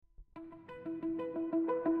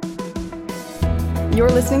You're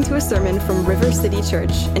listening to a sermon from River City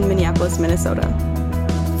Church in Minneapolis, Minnesota.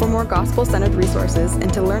 For more gospel-centered resources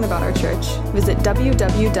and to learn about our church, visit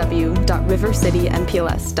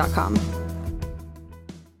www.rivercitynpls.com.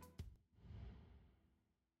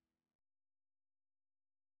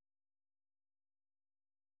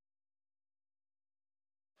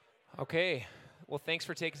 Okay, well, thanks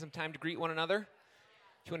for taking some time to greet one another.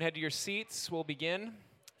 If you want to head to your seats, we'll begin.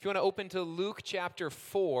 If you want to open to Luke chapter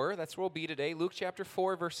 4, that's where we'll be today. Luke chapter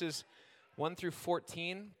 4, verses 1 through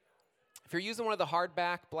 14. If you're using one of the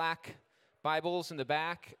hardback black Bibles in the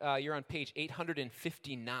back, you're on page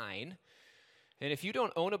 859. And if you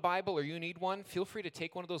don't own a Bible or you need one, feel free to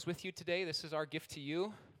take one of those with you today. This is our gift to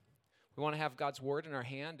you. We want to have God's Word in our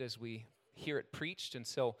hand as we hear it preached, and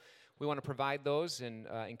so we want to provide those and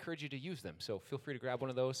encourage you to use them. So feel free to grab one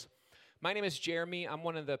of those. My name is Jeremy. I'm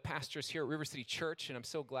one of the pastors here at River City Church, and I'm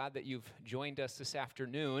so glad that you've joined us this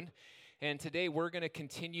afternoon. And today we're going to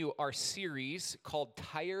continue our series called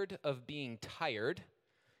Tired of Being Tired,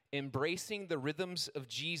 Embracing the Rhythms of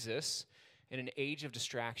Jesus in an Age of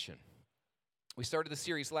Distraction. We started the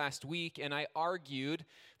series last week, and I argued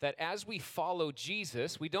that as we follow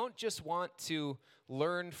Jesus, we don't just want to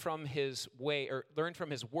learn from his way or learn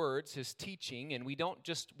from his words, his teaching, and we don't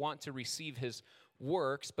just want to receive his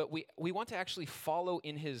works, but we want to actually follow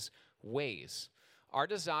in his ways. Our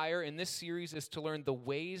desire in this series is to learn the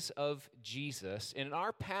ways of Jesus. And in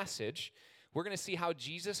our passage, we're going to see how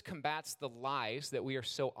Jesus combats the lies that we are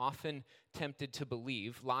so often tempted to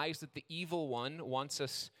believe, lies that the evil one wants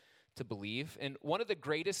us to believe. And one of the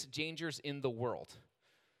greatest dangers in the world,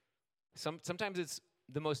 sometimes it's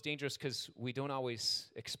the most dangerous because we don't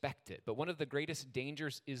always expect it, but one of the greatest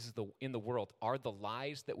dangers in the world are the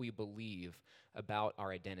lies that we believe about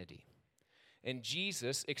our identity. And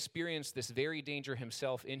Jesus experienced this very danger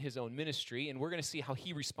himself in his own ministry, and we're going to see how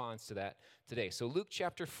he responds to that today. So Luke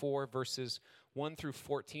chapter 4, verses 1 through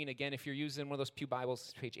 14. Again, if you're using one of those pew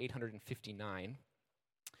Bibles, page 859.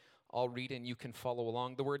 I'll read and you can follow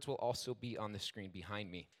along. The words will also be on the screen behind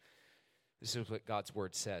me. This is what God's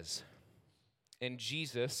word says. And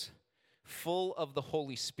Jesus, full of the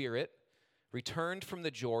Holy Spirit, returned from the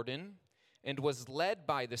Jordan and was led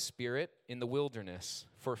by the Spirit in the wilderness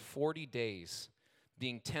for 40 days,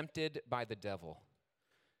 being tempted by the devil.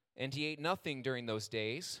 And he ate nothing during those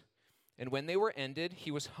days, and when they were ended, he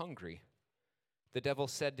was hungry. The devil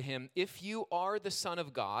said to him, "If you are the Son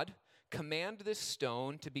of God, command this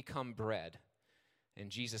stone to become bread." And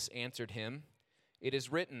Jesus answered him, "It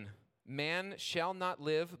is written, man shall not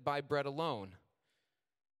live by bread alone."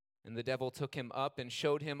 And the devil took him up and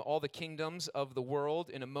showed him all the kingdoms of the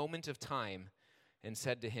world in a moment of time, and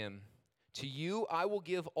said to him, "To you I will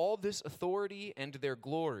give all this authority and their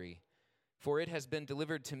glory, for it has been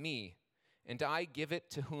delivered to me, and I give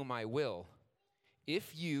it to whom I will.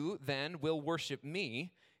 If you then will worship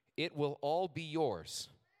me, it will all be yours."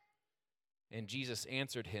 And Jesus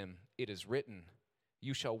answered him, "It is written,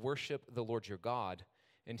 you shall worship the Lord your God,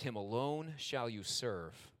 and him alone shall you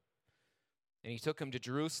serve." And he took him to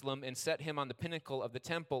Jerusalem and set him on the pinnacle of the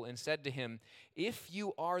temple and said to him, "If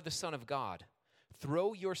you are the Son of God,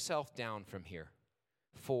 throw yourself down from here.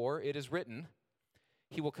 For it is written,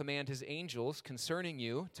 he will command his angels concerning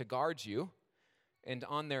you to guard you, and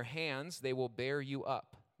on their hands they will bear you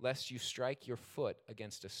up, lest you strike your foot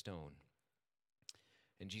against a stone."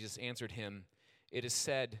 And Jesus answered him, "It is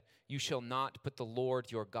said, you shall not put the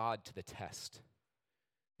Lord your God to the test."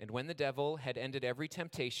 And when the devil had ended every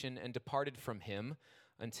temptation and departed from him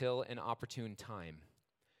until an opportune time.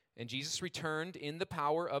 And Jesus returned in the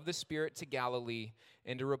power of the Spirit to Galilee,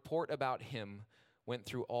 and a report about him went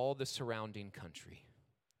through all the surrounding country.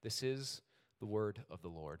 This is the word of the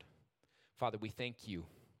Lord. Father, we thank you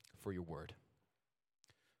for your word.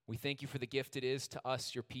 We thank you for the gift it is to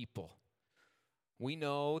us, your people. We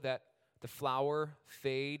know that the flower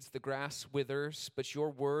fades, the grass withers, but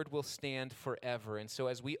your word will stand forever. And so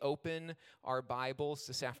as we open our Bibles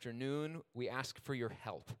this afternoon, we ask for your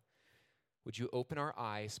help. Would you open our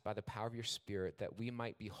eyes by the power of your Spirit that we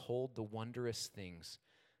might behold the wondrous things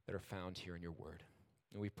that are found here in your word?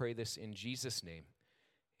 And we pray this in Jesus' name.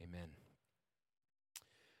 Amen.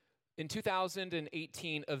 In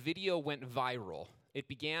 2018, a video went viral. It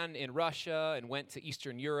began in Russia and went to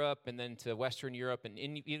Eastern Europe and then to Western Europe and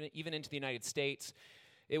even into the United States.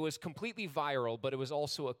 It was completely viral, but it was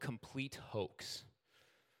also a complete hoax.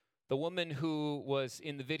 The woman who was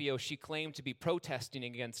in the video, she claimed to be protesting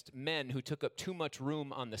against men who took up too much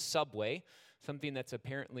room on the subway, something that's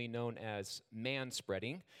apparently known as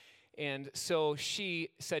manspreading. And so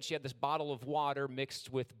she said she had this bottle of water mixed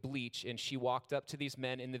with bleach, and she walked up to these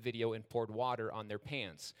men in the video and poured water on their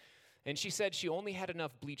pants. And she said she only had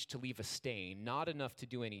enough bleach to leave a stain, not enough to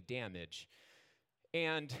do any damage.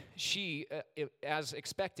 And she, as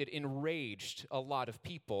expected, enraged a lot of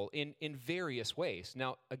people in various ways.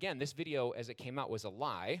 Now, again, this video, as it came out, was a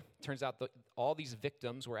lie. Turns out that all these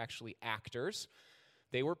victims were actually actors.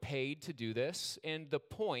 They were paid to do this. And the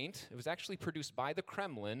point, it was actually produced by the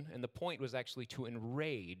Kremlin, and the point was actually to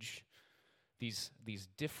enrage these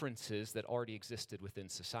differences that already existed within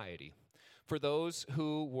society. For those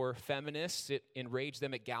who were feminists, it enraged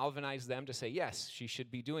them, it galvanized them to say, yes, she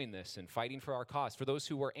should be doing this and fighting for our cause. For those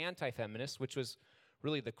who were anti-feminists, which was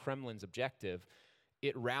really the Kremlin's objective,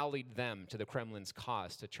 it rallied them to the Kremlin's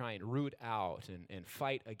cause to try and root out and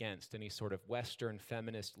fight against any sort of Western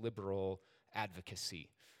feminist liberal advocacy.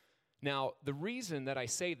 Now, the reason that I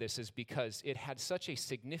say this is because it had such a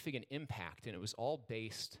significant impact, and it was all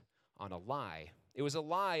based on a lie. It was a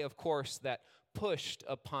lie, of course, that pushed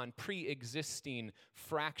upon pre-existing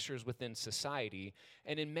fractures within society,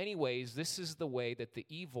 and in many ways, this is the way that the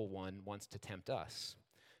evil one wants to tempt us.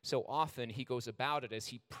 So often, he goes about it as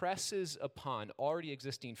he presses upon already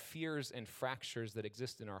existing fears and fractures that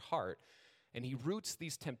exist in our heart, and he roots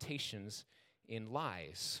these temptations in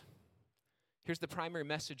lies. Here's the primary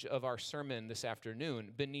message of our sermon this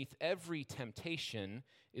afternoon. Beneath every temptation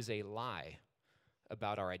is a lie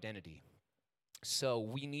about our identity. So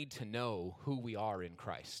we need to know who we are in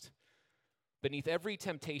Christ. Beneath every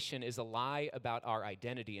temptation is a lie about our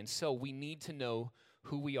identity, and so we need to know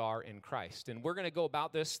who we are in Christ. And we're going to go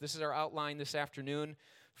about this. This is our outline this afternoon.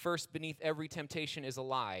 First, beneath every temptation is a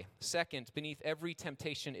lie. Second, beneath every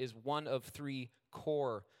temptation is one of three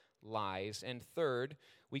core lies. And third,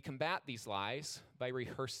 we combat these lies by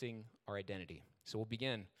rehearsing our identity. So we'll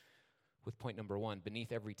begin with point number one,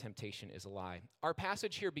 beneath every temptation is a lie. Our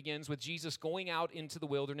passage here begins with Jesus going out into the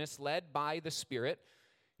wilderness, led by the Spirit.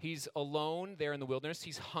 He's alone there in the wilderness.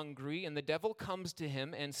 He's hungry, and the devil comes to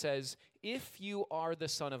him and says, if you are the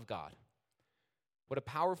Son of God. What a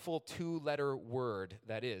powerful two-letter word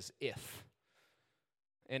that is, if.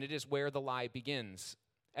 And it is where the lie begins.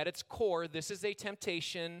 At its core, this is a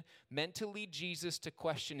temptation meant to lead Jesus to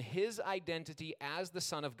question his identity as the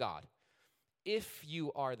Son of God. If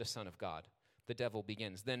you are the Son of God, the devil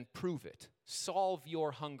begins, then prove it. Solve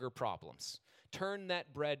your hunger problems. Turn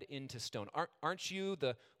that bread into stone. Aren't you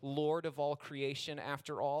the Lord of all creation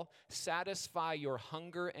after all? Satisfy your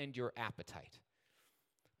hunger and your appetite.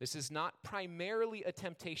 This is not primarily a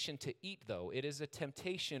temptation to eat, though. It is a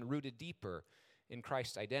temptation rooted deeper in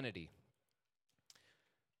Christ's identity.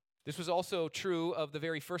 This was also true of the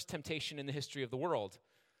very first temptation in the history of the world.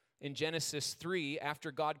 In Genesis 3,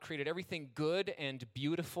 after God created everything good and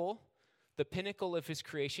beautiful, the pinnacle of his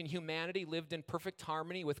creation, humanity lived in perfect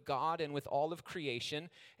harmony with God and with all of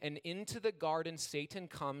creation, and into the garden Satan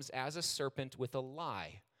comes as a serpent with a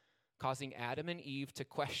lie, causing Adam and Eve to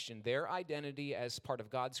question their identity as part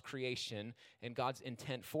of God's creation and God's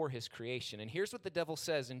intent for his creation. And here's what the devil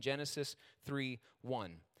says in Genesis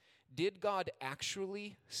 3:1. Did God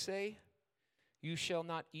actually say, you shall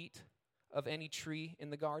not eat of any tree in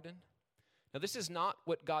the garden? Now, this is not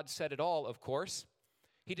what God said at all, of course.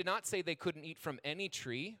 He did not say they couldn't eat from any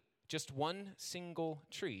tree, just one single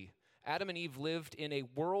tree. Adam and Eve lived in a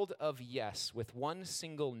world of yes with one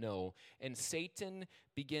single no, and Satan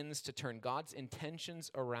begins to turn God's intentions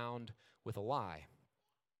around with a lie.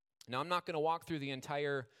 Now, I'm not going to walk through the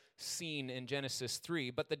entire scene in Genesis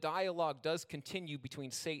 3, but the dialogue does continue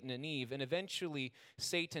between Satan and Eve, and eventually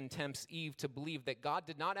Satan tempts Eve to believe that God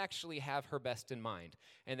did not actually have her best in mind,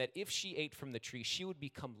 and that if she ate from the tree, she would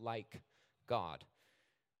become like God.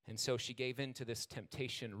 And so she gave in to this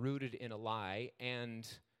temptation rooted in a lie, and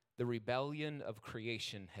the rebellion of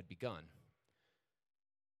creation had begun.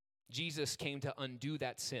 Jesus came to undo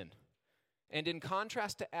that sin. And in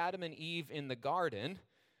contrast to Adam and Eve in the garden,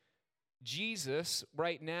 Jesus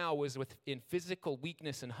right now was in physical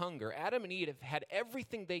weakness and hunger. Adam and Eve had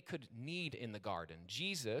everything they could need in the garden.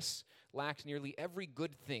 Jesus lacked nearly every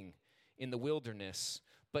good thing in the wilderness,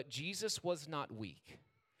 but Jesus was not weak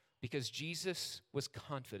because Jesus was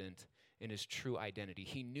confident in his true identity.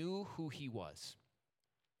 He knew who he was.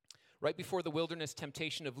 Right before the wilderness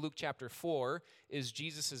temptation of Luke chapter 4 is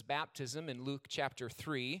Jesus' baptism in Luke chapter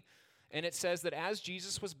 3. And it says that as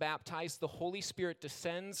Jesus was baptized, the Holy Spirit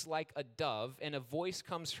descends like a dove, and a voice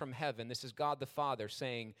comes from heaven. This is God the Father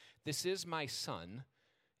saying, "This is my Son,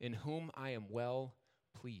 in whom I am well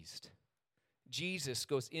pleased." Jesus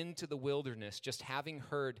goes into the wilderness just having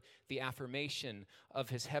heard the affirmation of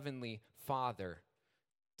his heavenly Father,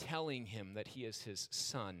 telling him that he is his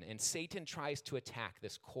Son. And Satan tries to attack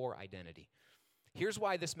this core identity. Here's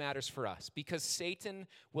why this matters for us. Because Satan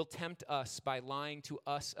will tempt us by lying to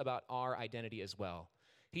us about our identity as well.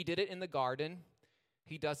 He did it in the garden.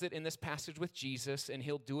 He does it in this passage with Jesus, and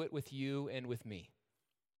he'll do it with you and with me.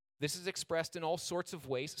 This is expressed in all sorts of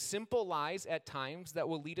ways. Simple lies at times that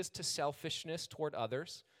will lead us to selfishness toward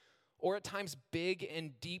others, or at times big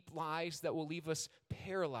and deep lies that will leave us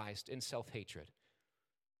paralyzed in self-hatred.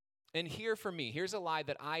 And here for me, here's a lie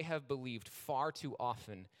that I have believed far too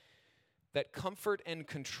often, that comfort and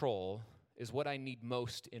control is what I need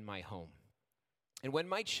most in my home. And when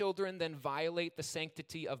my children then violate the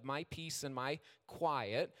sanctity of my peace and my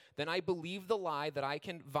quiet, then I believe the lie that I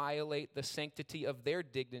can violate the sanctity of their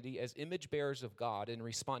dignity as image bearers of God and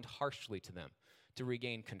respond harshly to them to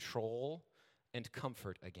regain control and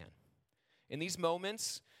comfort again. In these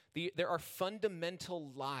moments, there are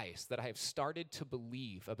fundamental lies that I have started to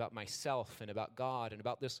believe about myself and about God and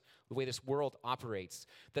about the way this world operates,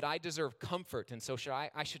 that I deserve comfort and so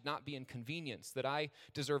I should not be inconvenienced, that I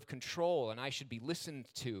deserve control and I should be listened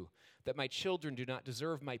to, that my children do not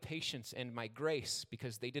deserve my patience and my grace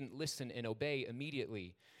because they didn't listen and obey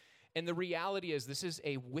immediately. And the reality is this is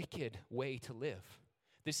a wicked way to live.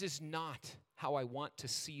 This is not how I want to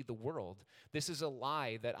see the world. This is a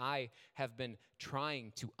lie that I have been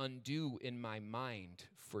trying to undo in my mind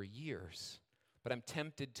for years. But I'm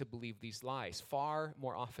tempted to believe these lies far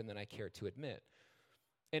more often than I care to admit.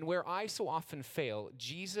 And where I so often fail,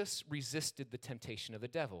 Jesus resisted the temptation of the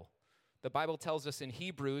devil. The Bible tells us in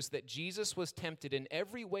Hebrews that Jesus was tempted in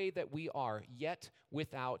every way that we are, yet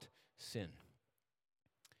without sin.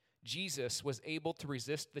 Jesus was able to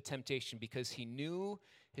resist the temptation because he knew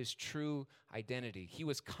his true identity. He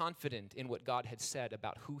was confident in what God had said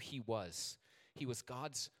about who he was. He was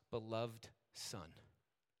God's beloved son.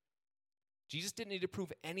 Jesus didn't need to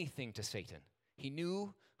prove anything to Satan. He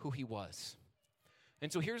knew who he was.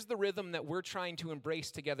 And so here's the rhythm that we're trying to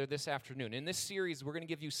embrace together this afternoon. In this series, we're going to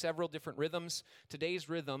give you several different rhythms. Today's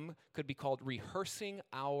rhythm could be called Rehearsing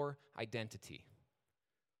Our Identity.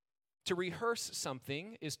 To rehearse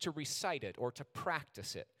something is to recite it or to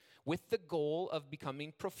practice it with the goal of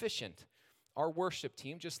becoming proficient. Our worship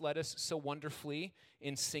team just led us so wonderfully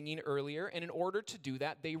in singing earlier, and in order to do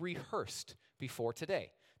that, they rehearsed before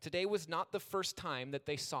today. Today was not the first time that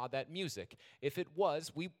they saw that music. If it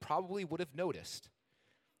was, we probably would have noticed,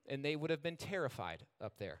 and they would have been terrified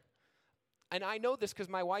up there. And I know this because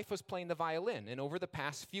my wife was playing the violin, and over the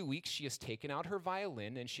past few weeks, she has taken out her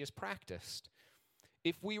violin and she has practiced.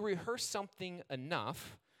 If we rehearse something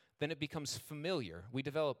enough, then it becomes familiar. We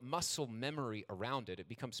develop muscle memory around it. It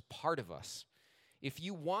becomes part of us. If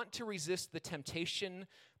you want to resist the temptation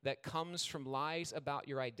that comes from lies about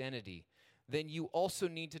your identity, then you also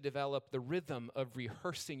need to develop the rhythm of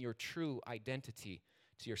rehearsing your true identity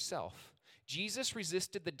to yourself. Jesus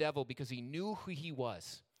resisted the devil because he knew who he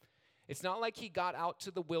was. It's not like he got out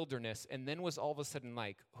to the wilderness and then was all of a sudden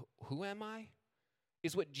like, who am I?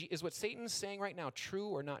 Is what Satan's saying right now true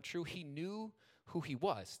or not true? He knew who he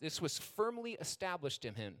was. This was firmly established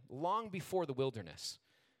in him long before the wilderness.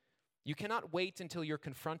 You cannot wait until you're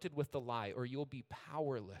confronted with the lie, or you'll be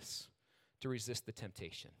powerless to resist the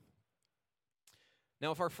temptation.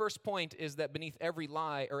 Now, if our first point is that beneath every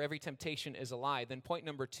lie or every temptation is a lie, then point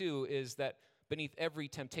number 2 is that beneath every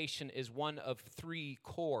temptation is one of 3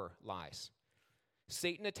 core lies.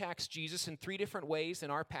 Satan attacks Jesus in 3 different ways in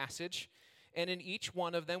our passage. And in each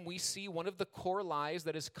one of them, we see one of the core lies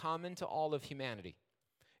that is common to all of humanity.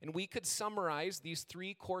 And we could summarize these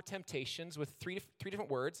 3 core temptations with three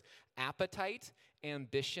different words: appetite,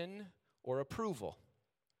 ambition, or approval.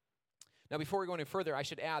 Now, before we go any further, I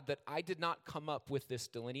should add that I did not come up with this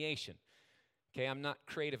delineation. Okay, I'm not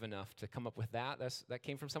creative enough to come up with that. That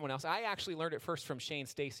came from someone else. I actually learned it first from Shane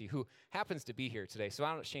Stacy, who happens to be here today. So I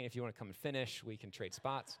don't know, Shane, if you want to come and finish, we can trade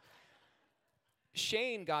spots.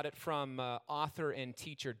 Shane got it from author and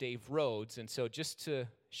teacher Dave Rhodes, and so just to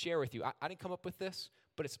share with you, I didn't come up with this,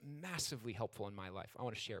 but it's massively helpful in my life. I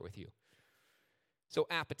want to share it with you. So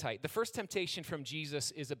appetite. The first temptation from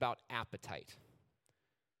Jesus is about appetite.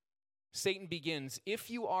 Satan begins, if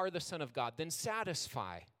you are the Son of God, then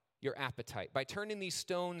satisfy your appetite by turning these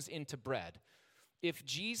stones into bread. If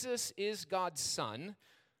Jesus is God's Son,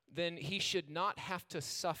 then he should not have to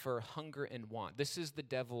suffer hunger and want. This is the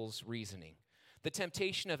devil's reasoning. The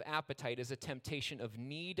temptation of appetite is a temptation of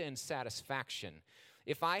need and satisfaction.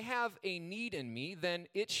 If I have a need in me, then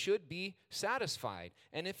it should be satisfied.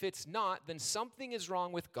 And if it's not, then something is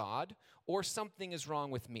wrong with God or something is wrong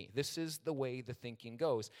with me. This is the way the thinking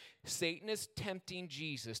goes. Satan is tempting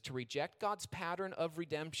Jesus to reject God's pattern of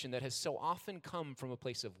redemption that has so often come from a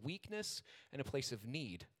place of weakness and a place of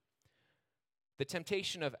need. The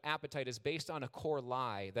temptation of appetite is based on a core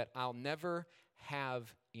lie that I'll never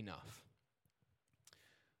have enough,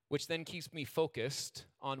 which then keeps me focused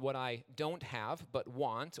on what I don't have but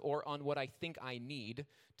want, or on what I think I need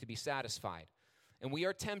to be satisfied. And we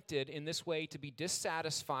are tempted in this way to be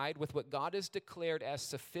dissatisfied with what God has declared as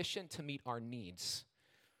sufficient to meet our needs.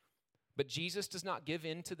 But Jesus does not give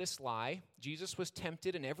in to this lie. Jesus was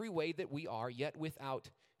tempted in every way that we are, yet without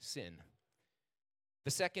sin. The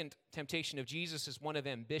second temptation of Jesus is one of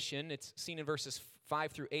ambition. It's seen in verses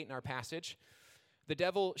 5 through 8 in our passage. The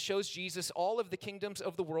devil shows Jesus all of the kingdoms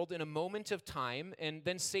of the world in a moment of time, and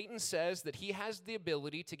then Satan says that he has the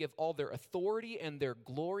ability to give all their authority and their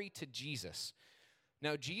glory to Jesus.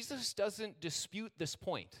 Now, Jesus doesn't dispute this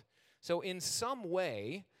point. So in some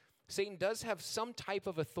way, Satan does have some type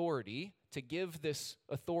of authority to give this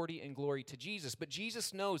authority and glory to Jesus, but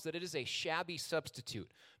Jesus knows that it is a shabby substitute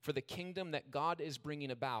for the kingdom that God is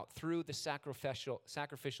bringing about through the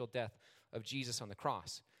sacrificial death of Jesus on the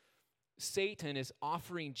cross. Satan is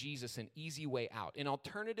offering Jesus an easy way out, an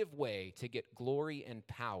alternative way to get glory and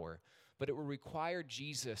power, but it will require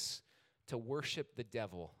Jesus to worship the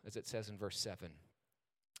devil, as it says in verse 7.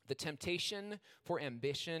 The temptation for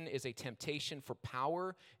ambition is a temptation for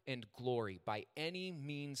power and glory by any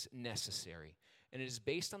means necessary. And it is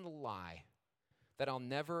based on the lie that I'll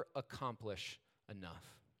never accomplish enough.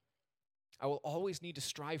 I will always need to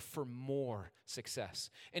strive for more success.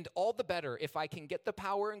 And all the better if I can get the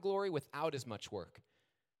power and glory without as much work.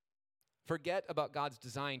 Forget about God's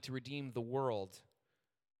design to redeem the world,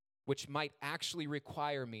 which might actually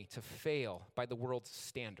require me to fail by the world's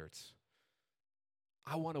standards.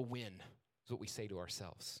 I want to win, is what we say to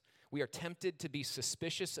ourselves. We are tempted to be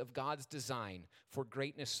suspicious of God's design for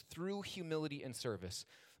greatness through humility and service.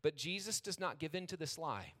 But Jesus does not give in to this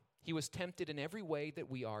lie. He was tempted in every way that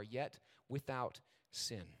we are, yet without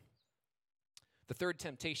sin. The third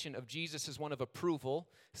temptation of Jesus is one of approval,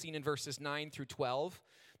 seen in verses 9 through 12.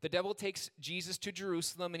 The devil takes Jesus to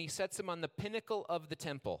Jerusalem, and he sets him on the pinnacle of the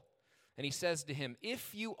temple. And he says to him,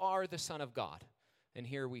 "If you are the Son of God," and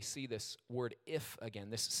here we see this word "if" again,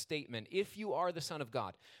 this statement, "if you are the Son of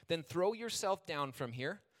God, then throw yourself down from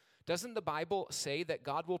here." Doesn't the Bible say that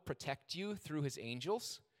God will protect you through his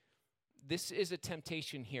angels? This is a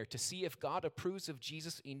temptation here to see if God approves of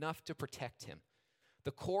Jesus enough to protect him.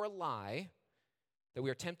 The core lie that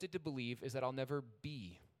we are tempted to believe is that I'll never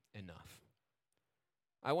be enough.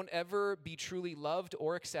 I won't ever be truly loved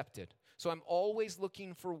or accepted. So I'm always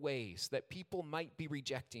looking for ways that people might be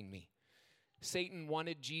rejecting me. Satan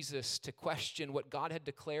wanted Jesus to question what God had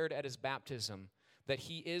declared at his baptism, that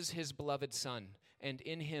he is his beloved Son, and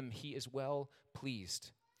in him he is well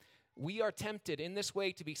pleased. We are tempted in this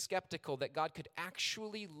way to be skeptical that God could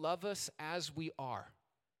actually love us as we are.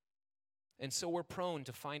 And so we're prone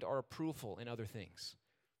to find our approval in other things.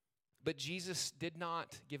 But Jesus did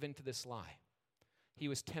not give in to this lie. He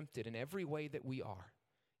was tempted in every way that we are,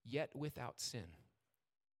 yet without sin.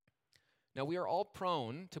 Now, we are all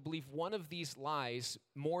prone to believe one of these lies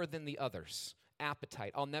more than the others.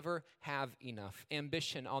 Appetite, I'll never have enough.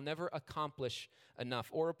 Ambition, I'll never accomplish enough.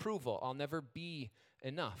 Or approval, I'll never be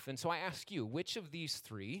enough. And so I ask you, which of these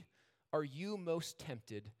three are you most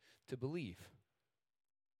tempted to believe?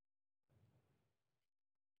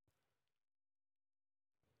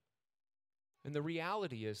 And the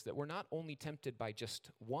reality is that we're not only tempted by just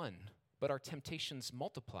one, but our temptations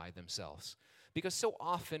multiply themselves. Because so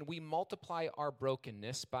often we multiply our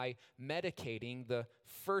brokenness by medicating the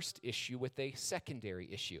first issue with a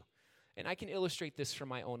secondary issue. And I can illustrate this from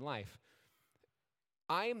my own life.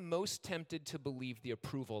 I am most tempted to believe the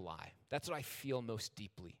approval lie. That's what I feel most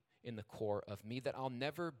deeply in the core of me, that I'll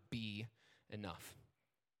never be enough.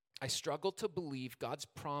 I struggle to believe God's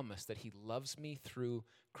promise that he loves me through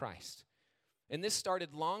Christ. And this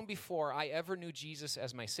started long before I ever knew Jesus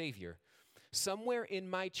as my Savior. Somewhere in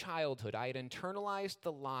my childhood, I had internalized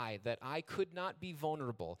the lie that I could not be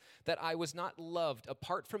vulnerable, that I was not loved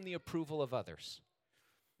apart from the approval of others.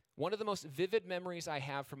 One of the most vivid memories I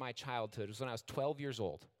have from my childhood was when I was 12 years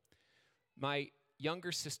old. My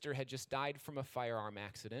younger sister had just died from a firearm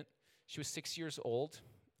accident. She was 6 years old.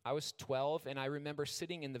 I was 12, and I remember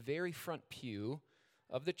sitting in the very front pew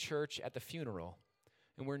of the church at the funeral.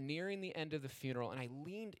 And we're nearing the end of the funeral, and I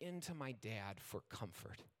leaned into my dad for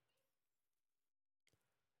comfort.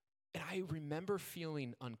 And I remember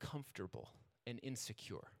feeling uncomfortable and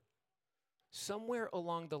insecure. Somewhere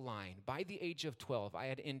along the line, by the age of 12, I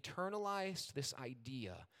had internalized this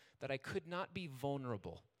idea that I could not be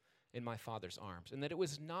vulnerable in my father's arms, and that it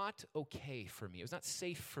was not okay for me, it was not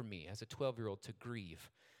safe for me as a 12-year-old to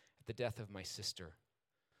grieve at the death of my sister.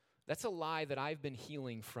 That's a lie that I've been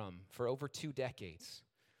healing from for over 2 decades.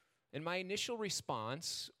 And my initial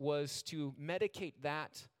response was to medicate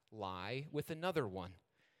that lie with another one,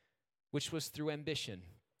 which was through ambition.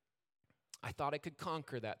 I thought I could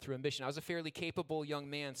conquer that through ambition. I was a fairly capable young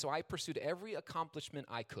man, so I pursued every accomplishment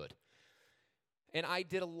I could. And I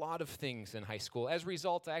did a lot of things in high school. As a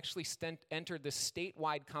result, I actually entered this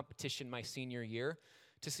statewide competition my senior year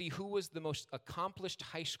to see who was the most accomplished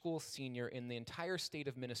high school senior in the entire state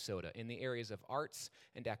of Minnesota in the areas of arts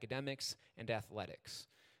and academics and athletics.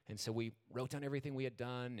 And so we wrote down everything we had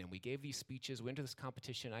done, and we gave these speeches. We went to this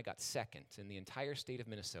competition. I got second in the entire state of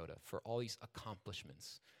Minnesota for all these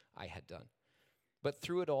accomplishments I had done. But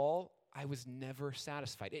through it all, I was never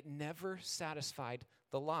satisfied. It never satisfied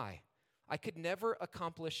the lie. I could never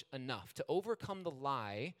accomplish enough to overcome the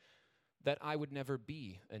lie that I would never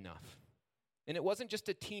be enough. And it wasn't just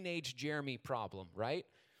a teenage Jeremy problem, right?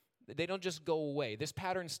 They don't just go away. This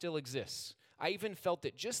pattern still exists. I even felt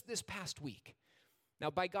it just this past week.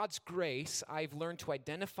 Now, by God's grace, I've learned to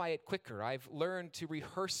identify it quicker. I've learned to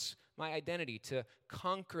rehearse my identity, to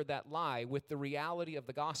conquer that lie with the reality of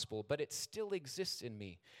the gospel, but it still exists in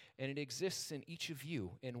me, and it exists in each of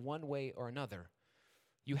you in one way or another.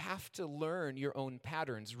 You have to learn your own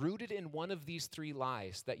patterns, rooted in one of these 3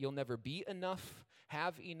 lies, that you'll never be enough,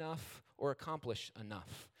 have enough, or accomplish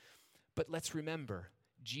enough. But let's remember,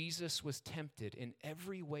 Jesus was tempted in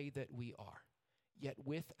every way that we are, yet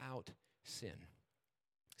without sin.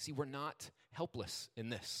 See, we're not helpless in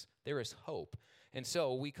this. There is hope. And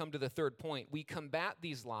so we come to the 3rd point. We combat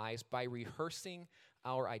these lies by rehearsing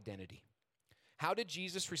our identity. How did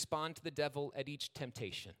Jesus respond to the devil at each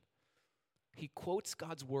temptation? He quotes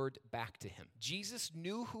God's word back to him. Jesus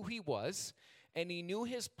knew who he was, and he knew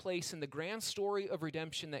his place in the grand story of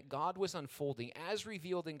redemption that God was unfolding as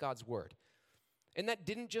revealed in God's word. And that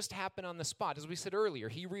didn't just happen on the spot. As we said earlier,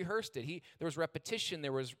 he rehearsed it. There was repetition,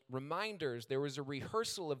 there was reminders, there was a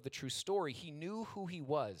rehearsal of the true story. He knew who he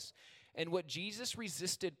was. And what Jesus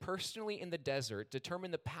resisted personally in the desert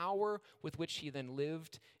determined the power with which he then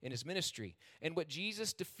lived in his ministry. And what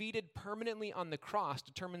Jesus defeated permanently on the cross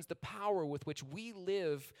determines the power with which we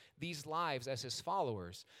live these lives as his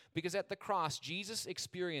followers. Because at the cross, Jesus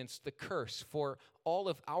experienced the curse for all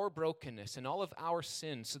of our brokenness and all of our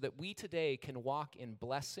sins so that we today can walk in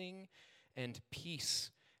blessing and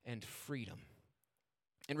peace and freedom.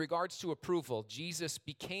 In regards to approval, Jesus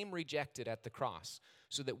became rejected at the cross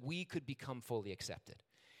so that we could become fully accepted.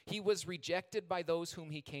 He was rejected by those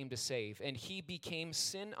whom he came to save, and he became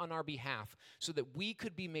sin on our behalf so that we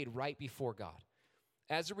could be made right before God.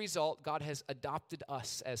 As a result, God has adopted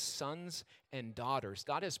us as sons and daughters.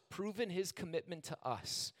 God has proven his commitment to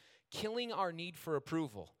us, killing our need for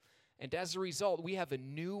approval. And as a result, we have a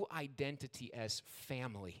new identity as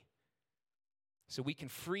family. So we can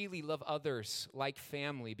freely love others like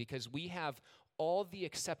family because we have all the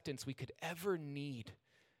acceptance we could ever need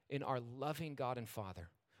in our loving God and Father,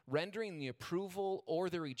 rendering the approval or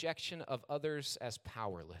the rejection of others as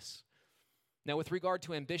powerless. Now, with regard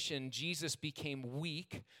to ambition, Jesus became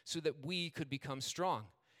weak so that we could become strong.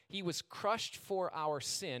 He was crushed for our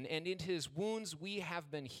sin, and in his wounds we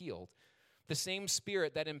have been healed. The same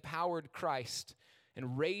Spirit that empowered Christ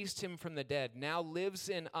and raised him from the dead now lives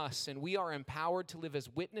in us, and we are empowered to live as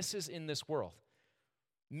witnesses in this world,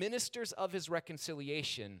 ministers of his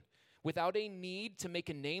reconciliation, without a need to make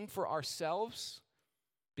a name for ourselves,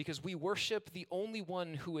 because we worship the only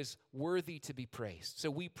one who is worthy to be praised. So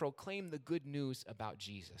we proclaim the good news about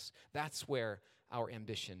Jesus. That's where our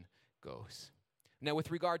ambition goes. Now,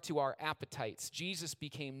 with regard to our appetites, Jesus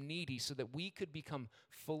became needy so that we could become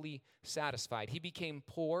fully satisfied. He became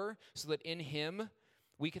poor so that in him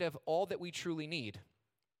we could have all that we truly need.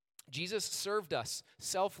 Jesus served us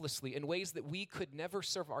selflessly in ways that we could never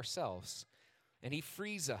serve ourselves. And he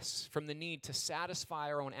frees us from the need to satisfy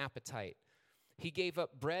our own appetite. He gave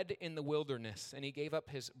up bread in the wilderness, and he gave up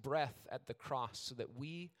his breath at the cross so that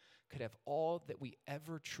we could have all that we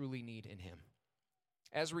ever truly need in him.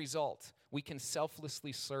 As a result, we can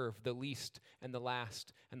selflessly serve the least and the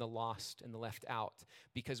last and the lost and the left out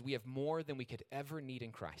because we have more than we could ever need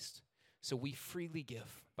in Christ. So we freely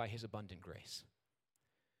give by his abundant grace.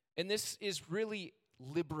 And this is really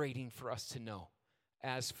liberating for us to know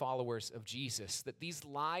as followers of Jesus, that these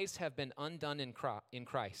lies have been undone in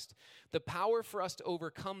Christ. The power for us to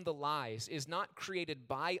overcome the lies is not created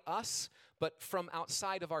by us, but from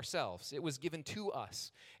outside of ourselves. It was given to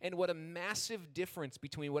us. And what a massive difference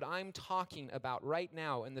between what I'm talking about right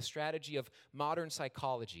now and the strategy of modern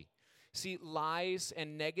psychology. See, lies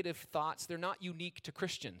and negative thoughts, they're not unique to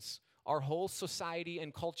Christians. Our whole society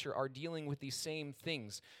and culture are dealing with these same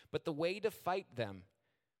things. But the way to fight them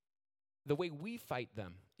the way we fight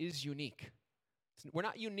them is unique. We're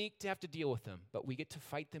not unique to have to deal with them, but we get to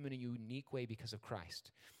fight them in a unique way because of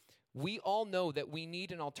Christ. We all know that we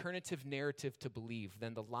need an alternative narrative to believe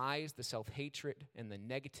than the lies, the self-hatred, and the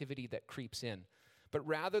negativity that creeps in. But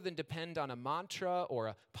rather than depend on a mantra or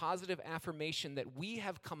a positive affirmation that we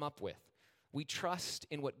have come up with, we trust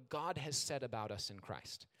in what God has said about us in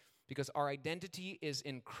Christ. Because our identity is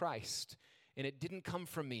in Christ, and it didn't come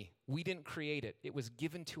from me. We didn't create it. It was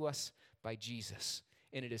given to us by Jesus,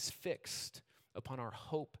 and it is fixed upon our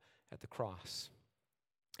hope at the cross.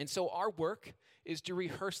 And so our work is to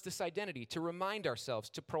rehearse this identity, to remind ourselves,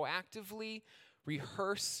 to proactively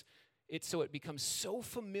rehearse it so it becomes so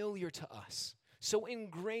familiar to us, so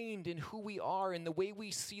ingrained in who we are and the way we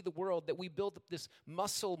see the world that we build up this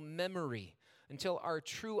muscle memory until our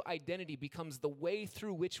true identity becomes the way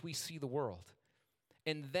through which we see the world.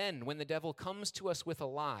 And then when the devil comes to us with a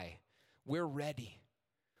lie, we're ready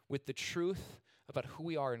with the truth about who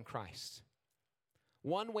we are in Christ.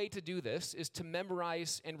 One way to do this is to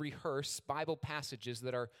memorize and rehearse Bible passages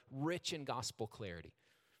that are rich in gospel clarity.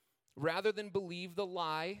 Rather than believe the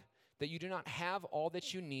lie that you do not have all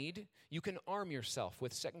that you need, you can arm yourself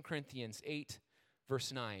with 2 Corinthians 8,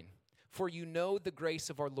 verse 9. For you know the grace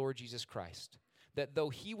of our Lord Jesus Christ, that though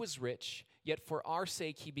he was rich, yet for our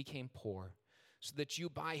sake he became poor, so that you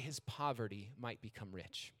by his poverty might become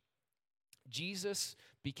rich. Jesus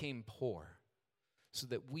became poor so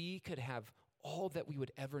that we could have all that we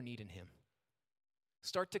would ever need in him.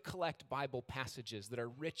 Start to collect Bible passages that are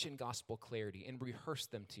rich in gospel clarity and rehearse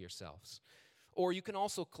them to yourselves. Or you can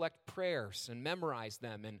also collect prayers and memorize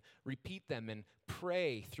them and repeat them and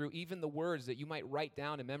pray through even the words that you might write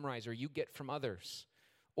down and memorize or you get from others.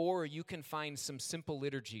 Or you can find some simple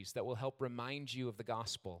liturgies that will help remind you of the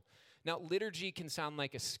gospel. Now, liturgy can sound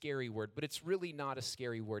like a scary word, but it's really not a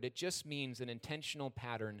scary word. It just means an intentional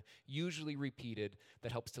pattern, usually repeated,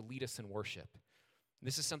 that helps to lead us in worship.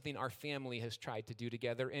 This is something our family has tried to do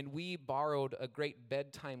together, and we borrowed a great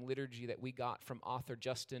bedtime liturgy that we got from author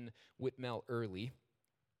Justin Whitmel Early.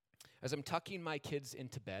 As I'm tucking my kids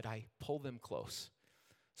into bed, I pull them close.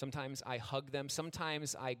 Sometimes I hug them.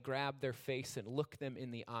 Sometimes I grab their face and look them in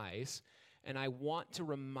the eyes, and I want to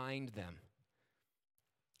remind them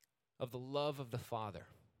of the love of the Father.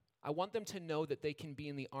 I want them to know that they can be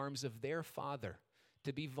in the arms of their Father,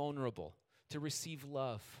 to be vulnerable, to receive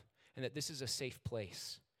love, and that this is a safe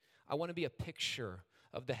place. I want to be a picture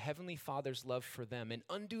of the Heavenly Father's love for them and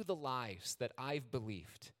undo the lies that I've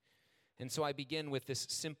believed. And so I begin with this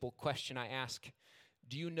simple question I ask,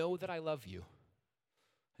 do you know that I love you?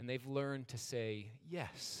 And they've learned to say,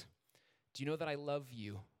 yes. Do you know that I love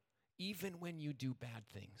you even when you do bad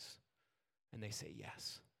things? And they say,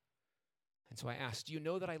 yes. And so I ask, do you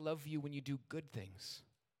know that I love you when you do good things?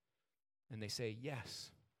 And they say,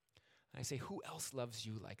 yes. And I say, who else loves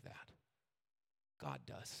you like that? God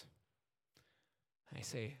does. And I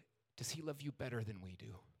say, does he love you better than we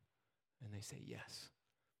do? And they say, yes.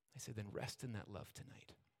 I say, then rest in that love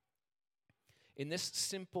tonight. In this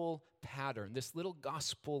simple pattern, this little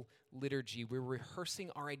gospel liturgy, we're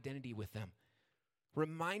rehearsing our identity with them,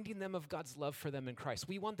 reminding them of God's love for them in Christ.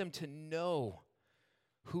 We want them to know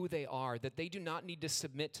who they are, that they do not need to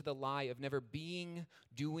submit to the lie of never being,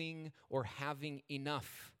 doing, or having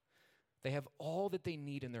enough. They have all that they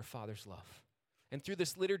need in their Father's love. And through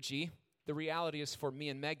this liturgy, the reality is for me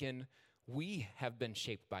and Megan, we have been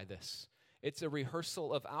shaped by this. It's a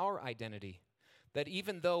rehearsal of our identity, that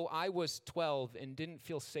even though I was 12 and didn't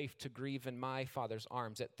feel safe to grieve in my Father's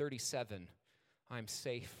arms, at 37, I'm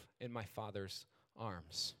safe in my Father's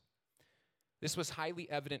arms. This was highly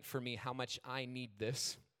evident for me how much I need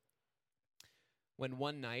this. When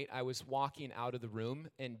one night I was walking out of the room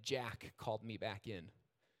and Jack called me back in.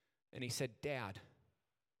 And he said, Dad,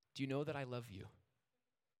 do you know that I love you?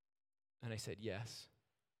 And I said, yes.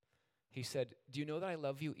 He said, do you know that I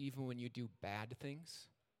love you even when you do bad things?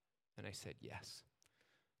 And I said, yes.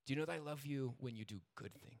 Do you know that I love you when you do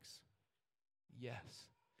good things? Yes.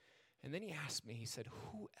 And then he asked me, he said,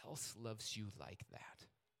 who else loves you like that?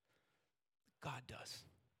 God does.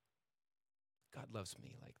 God loves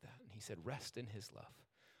me like that. And he said, rest in his love.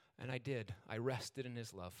 And I did. I rested in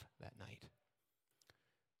his love that night.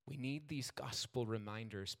 We need these gospel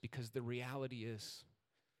reminders because the reality is,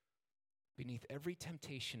 beneath every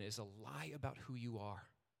temptation is a lie about who you are.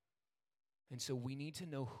 And so we need to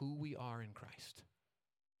know who we are in Christ.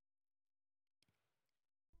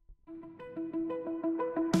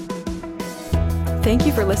 Thank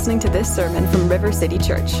you for listening to this sermon from River City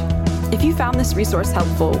Church. If you found this resource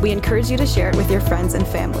helpful, we encourage you to share it with your friends and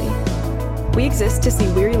family. We exist to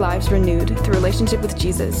see weary lives renewed through relationship with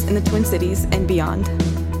Jesus in the Twin Cities and beyond.